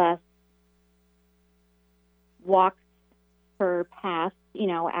one of us walks her path,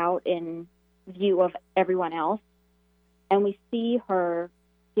 out in view of everyone else, and we see her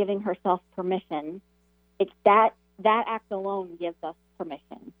giving herself permission. It's that act alone gives us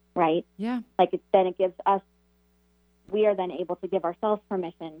permission, right? Yeah. It gives us, we are then able to give ourselves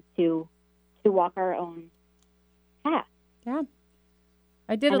permission to walk our own path. Yeah.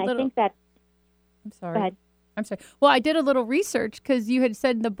 I think that. I'm sorry. Go ahead. I'm sorry. Well, I did a little research because you had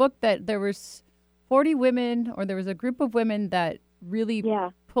said in the book that there was 40 women, or there was a group of women that really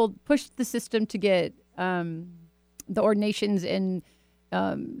pushed the system to get the ordinations in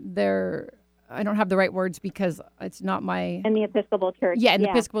I don't have the right words because it's not my... In the Episcopal Church. Yeah, in the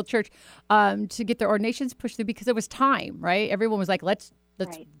Episcopal Church, to get their ordinations pushed through because it was time, right? Everyone was like, let's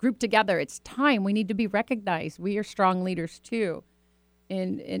group together. It's time. We need to be recognized. We are strong leaders too.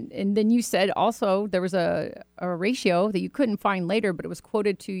 And then you said also there was a ratio that you couldn't find later, but it was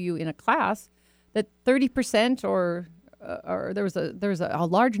quoted to you in a class that 30% or there was a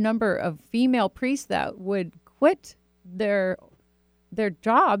large number of female priests that would quit their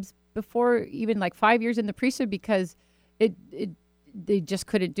jobs before even like 5 years in the priesthood because they just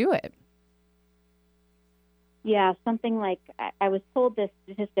couldn't do it. Yeah, something like, I was told this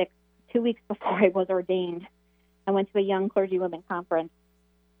statistic 2 weeks before I was ordained. I went to a young clergy women conference,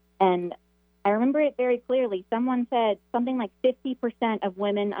 and I remember it very clearly. Someone said something like 50% of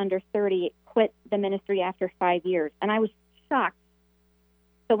women under 30 quit the ministry after 5 years, and I was shocked.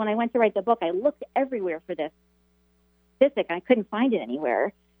 So when I went to write the book, I looked everywhere for this statistic, and I couldn't find it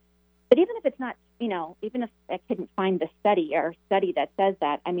anywhere. But even if it's not, even if I couldn't find the study that says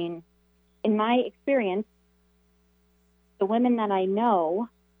that, I mean, in my experience, the women that I know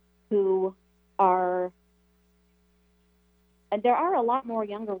who are, there are a lot more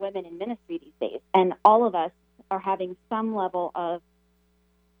younger women in ministry these days, and all of us are having some level of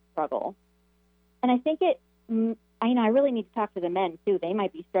struggle. And I think I really need to talk to the men too. They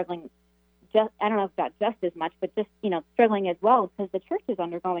might be struggling I don't know if about just as much, but just, struggling as well, because the church is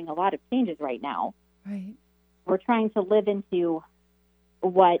undergoing a lot of changes right now. Right. We're trying to live into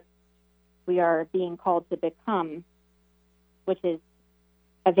what we are being called to become, which is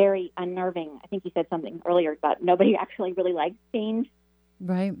a very unnerving, I think you said something earlier about nobody actually really likes change.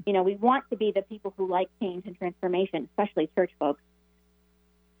 Right. We want to be the people who like change and transformation, especially church folks.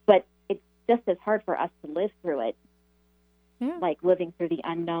 But it's just as hard for us to live through it. Yeah. Like living through the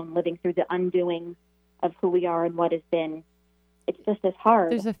unknown, living through the undoing of who we are and what has been. It's just as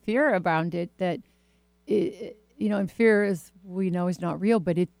hard. There's a fear around it that, and fear we know is not real,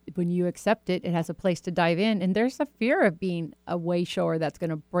 but when you accept it, it has a place to dive in. And there's a fear of being a way shower that's going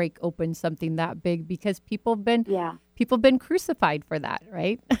to break open something that big, because people have been crucified for that,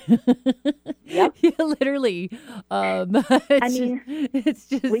 right? Yep. Yeah, literally. It's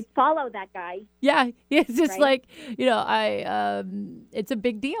just we follow that guy. Yeah, it's just right? it's a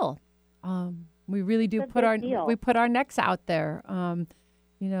big deal. We really do put our necks out there.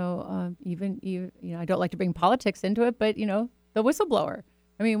 Even I don't like to bring politics into it, but the whistleblower.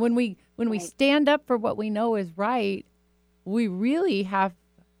 I mean, when we stand up for what we know is right, we really have,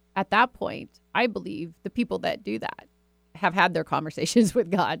 at that point, I believe the people that do that have had their conversations with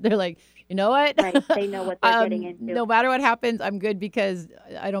God. They're like, you know what? Right. They know what they're getting into. No matter what happens, I'm good, because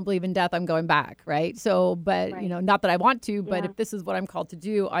I don't believe in death. I'm going back. Right. So, but, right. Not that I want to, but Yeah. if this is what I'm called to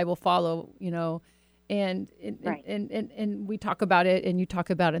do, I will follow, and Right. and we talk about it, and you talk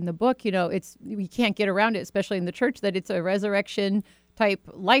about it in the book, we can't get around it, especially in the church, that it's a resurrection type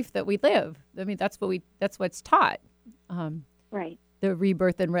life that we live. I mean, that's what's taught. Right. The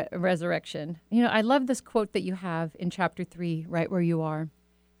rebirth and resurrection. I love this quote that you have in chapter 3, right where you are.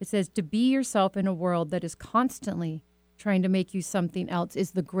 It says, "To be yourself in a world that is constantly trying to make you something else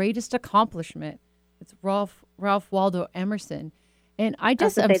is the greatest accomplishment." It's Ralph Waldo Emerson. And I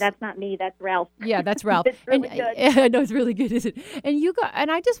just say that's not me. That's Ralph. Yeah, that's Ralph. It's really good. I know it's really good, isn't it?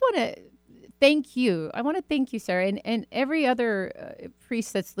 And I just want to thank you. I want to thank you, Sara, and every other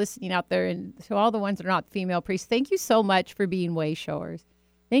priest that's listening out there, and to all the ones that are not female priests. Thank you so much for being way showers.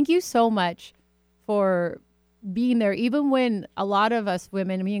 Thank you so much for being there, even when a lot of us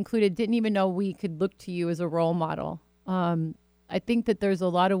women, me included, didn't even know we could look to you as a role model. I think that there's a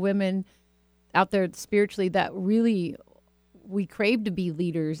lot of women out there spiritually that really, we crave to be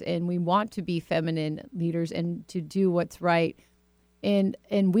leaders, and we want to be feminine leaders and to do what's right. And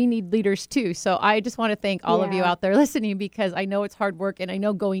we need leaders too. So I just want to thank all of you out there listening, because I know it's hard work, and I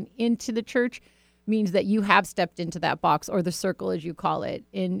know going into the church means that you have stepped into that box, or the circle as you call it,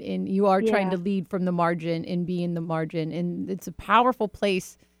 and you are trying to lead from the margin and be in the margin. And it's a powerful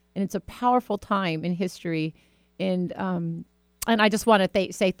place, and it's a powerful time in history. And I just want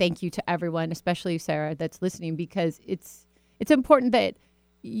to say thank you to everyone, especially Sara, that's listening, because it's important that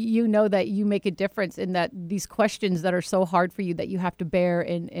that you make a difference, and that these questions that are so hard for you, that you have to bear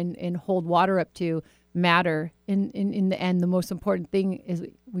and hold water up to, matter. In the end, the most important thing is,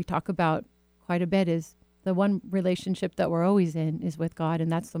 we talk about quite a bit, is the one relationship that we're always in is with God,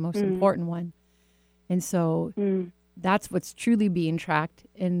 and that's the most important one. And so that's what's truly being tracked,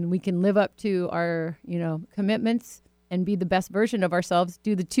 and we can live up to our commitments and be the best version of ourselves,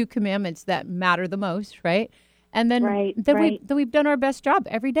 do the 2 commandments that matter the most, right? And then, we've done our best job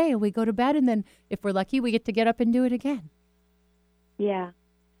every day, and we go to bed, and then if we're lucky, we get to get up and do it again. Yeah.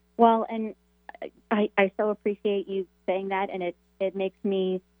 Well, and I so appreciate you saying that, and it makes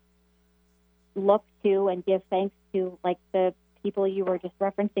me look to and give thanks to, like, the people you were just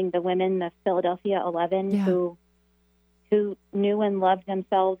referencing, the women, the Philadelphia 11, who knew and loved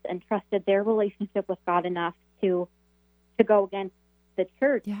themselves and trusted their relationship with God enough to go against the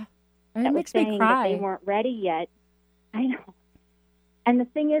church. Yeah. And it makes me cry. That they weren't ready yet. I know. And the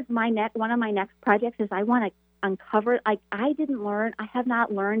thing is, one of my next projects is I want to uncover. I have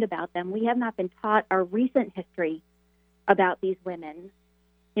not learned about them. We have not been taught our recent history about these women.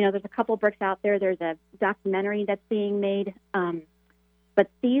 There's a couple books out there. There's a documentary that's being made. But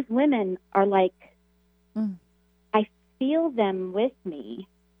these women are like, I feel them with me.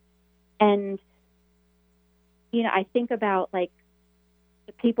 And, I think about, like,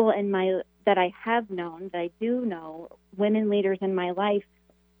 the people that I have known, that I do know, women leaders in my life,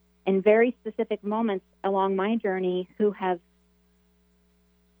 in very specific moments along my journey, who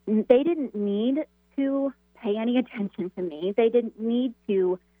they didn't need to pay any attention to me. They didn't need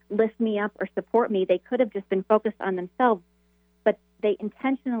to lift me up or support me. They could have just been focused on themselves, but they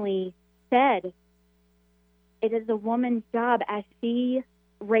intentionally said, it is a woman's job, as she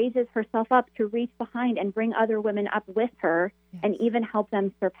raises herself up, to reach behind and bring other women up with her, and even help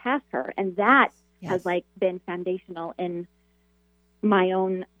them surpass her. And that has been foundational in my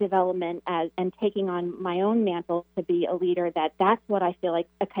own development and taking on my own mantle to be a leader. That's what I feel like,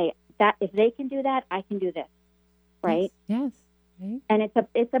 okay, that if they can do that, I can do this. Right? Yes. Right. And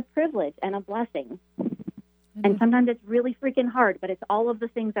it's a privilege and a blessing. And sometimes it's really freaking hard, but it's all of the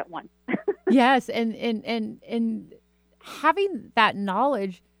things at once. Yes, and having that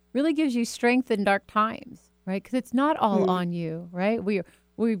knowledge really gives you strength in dark times, right? Because it's not all on you, right? We're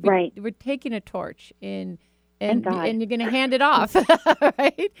taking a torch and you're going to hand it off,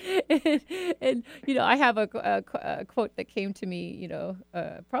 right? And I have a quote that came to me,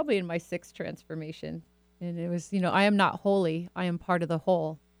 probably in my 6th transformation. And it was, I am not holy. I am part of the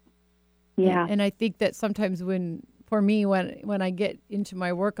whole. Yeah. And I think that sometimes when I get into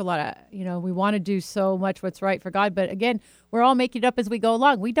my work a lot, we want to do so much what's right for God. But again, we're all making it up as we go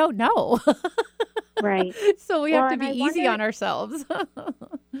along. We don't know. Right. So we have to be easy on ourselves.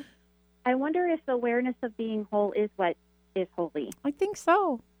 I wonder if awareness of being whole is what is holy. I think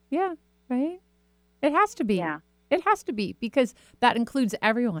so. Yeah. Right. It has to be. Yeah. It has to be, because that includes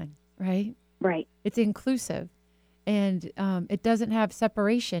everyone. Right. Right. It's inclusive, and it doesn't have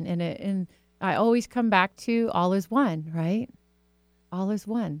separation in it. And I always come back to all is one, right? All is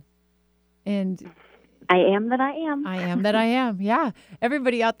one. And I am that I am. I am that I am. Yeah.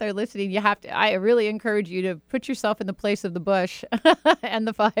 Everybody out there listening, I really encourage you to put yourself in the place of the bush and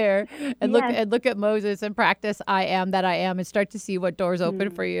the fire and look at Moses and practice I am that I am, and start to see what doors open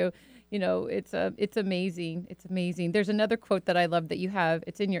for you. It's amazing. It's amazing. There's another quote that I love that you have.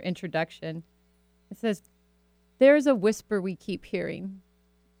 It's in your introduction. It says, "There is a whisper we keep hearing.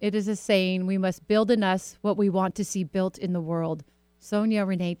 It is a saying we must build in us what we want to see built in the world." Sonia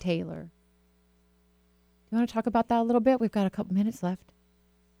Renee Taylor. You want to talk about that a little bit? We've got a couple minutes left.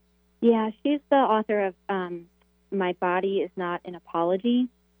 Yeah, she's the author of My Body is Not an Apology,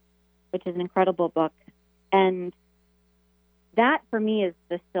 which is an incredible book. And that, for me, is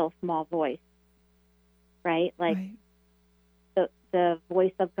the still small voice, right? Like the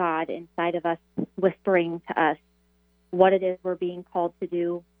voice of God inside of us whispering to us what it is we're being called to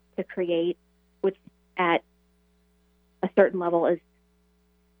do, to create, which at a certain level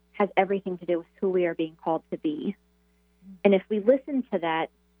has everything to do with who we are being called to be. And if we listen to that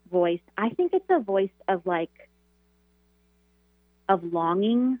voice, I think it's a voice of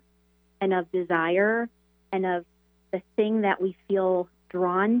longing and of desire and of the thing that we feel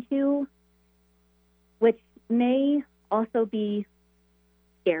drawn to, which may also be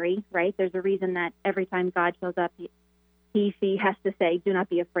scary, right? There's a reason that every time God shows up, she has to say, "Do not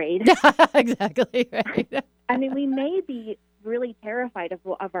be afraid." Exactly, right. I mean, we may be really terrified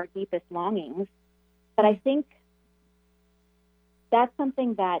of our deepest longings, but I think that's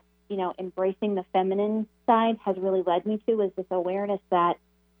something that, embracing the feminine side has really led me to, is this awareness that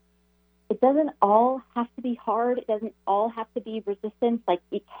it doesn't all have to be hard. It doesn't all have to be resistance. Like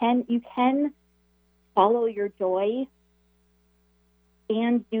you can follow your joy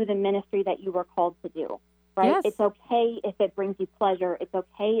and do the ministry that you were called to do, right? Yes. It's okay if it brings you pleasure. It's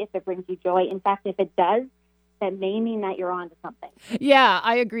okay if it brings you joy. In fact, if it does, that may mean that you're on to something. Yeah,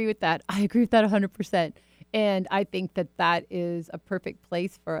 I agree with that. 100%. And I think that is a perfect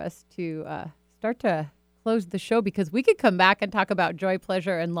place for us to start to close the show, because we could come back and talk about joy,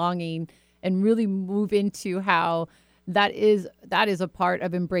 pleasure, and longing, and really move into how that is a part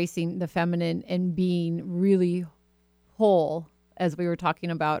of embracing the feminine and being really whole, as we were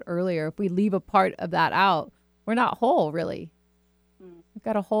talking about earlier. If we leave a part of that out, we're not whole, really. We've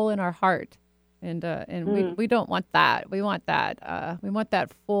got a hole in our heart, and we don't want that. We want that. We want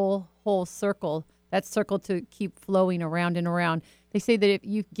that full whole circle. That circle to keep flowing around and around. They say that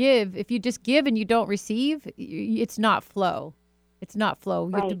if you just give and you don't receive, it's not flow. It's not flow.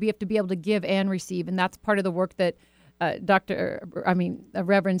 You have to be able to give and receive, and that's part of the work that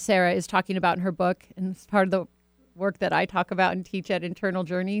Reverend Sara is talking about in her book, and it's part of the work that I talk about and teach at Internal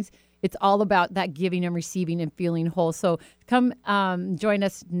Journeys. It's all about that giving and receiving and feeling whole. So come join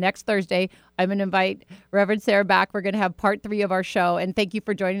us next Thursday. I'm going to invite Reverend Sara back. We're going to have part 3 of our show, and thank you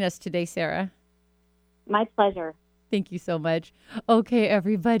for joining us today, Sara. My pleasure. Thank you so much. Okay,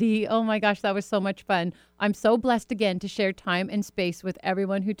 everybody. Oh my gosh, that was so much fun. I'm so blessed again to share time and space with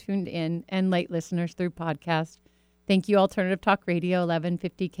everyone who tuned in and late listeners through podcast. Thank you, Alternative Talk Radio,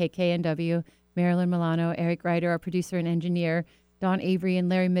 1150 KKNW, Marilyn Milano, Eric Ryder, our producer and engineer, Don Avery and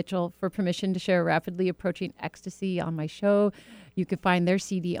Larry Mitchell, for permission to share Rapidly Approaching Ecstasy on my show. You can find their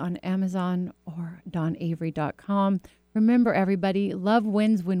CD on Amazon or donavery.com. Remember, everybody, love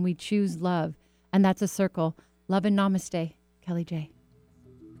wins when we choose love. And that's a circle. Love and namaste. Kellie J.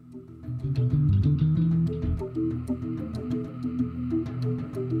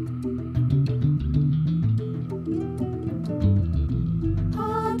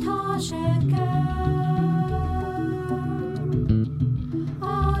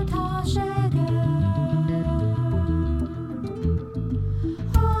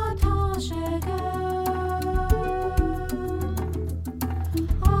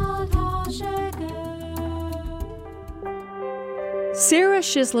 Sara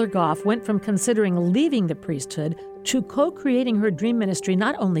Shisler Goff went from considering leaving the priesthood to co-creating her dream ministry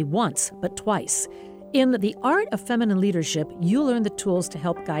not only once, but twice. In The Art of Feminine Leadership, you learn the tools to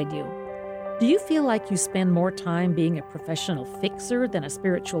help guide you. Do you feel like you spend more time being a professional fixer than a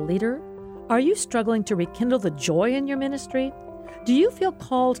spiritual leader? Are you struggling to rekindle the joy in your ministry? Do you feel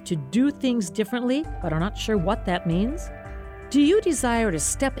called to do things differently, but are not sure what that means? Do you desire to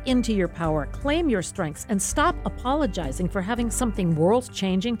step into your power, claim your strengths, and stop apologizing for having something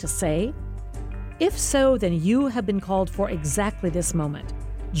world-changing to say? If so, then you have been called for exactly this moment.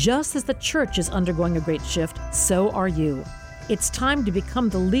 Just as the church is undergoing a great shift, so are you. It's time to become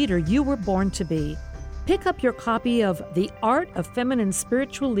the leader you were born to be. Pick up your copy of The Art of Feminine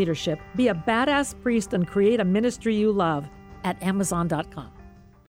Spiritual Leadership, Be a Badass Priest and Create a Ministry You Love at Amazon.com.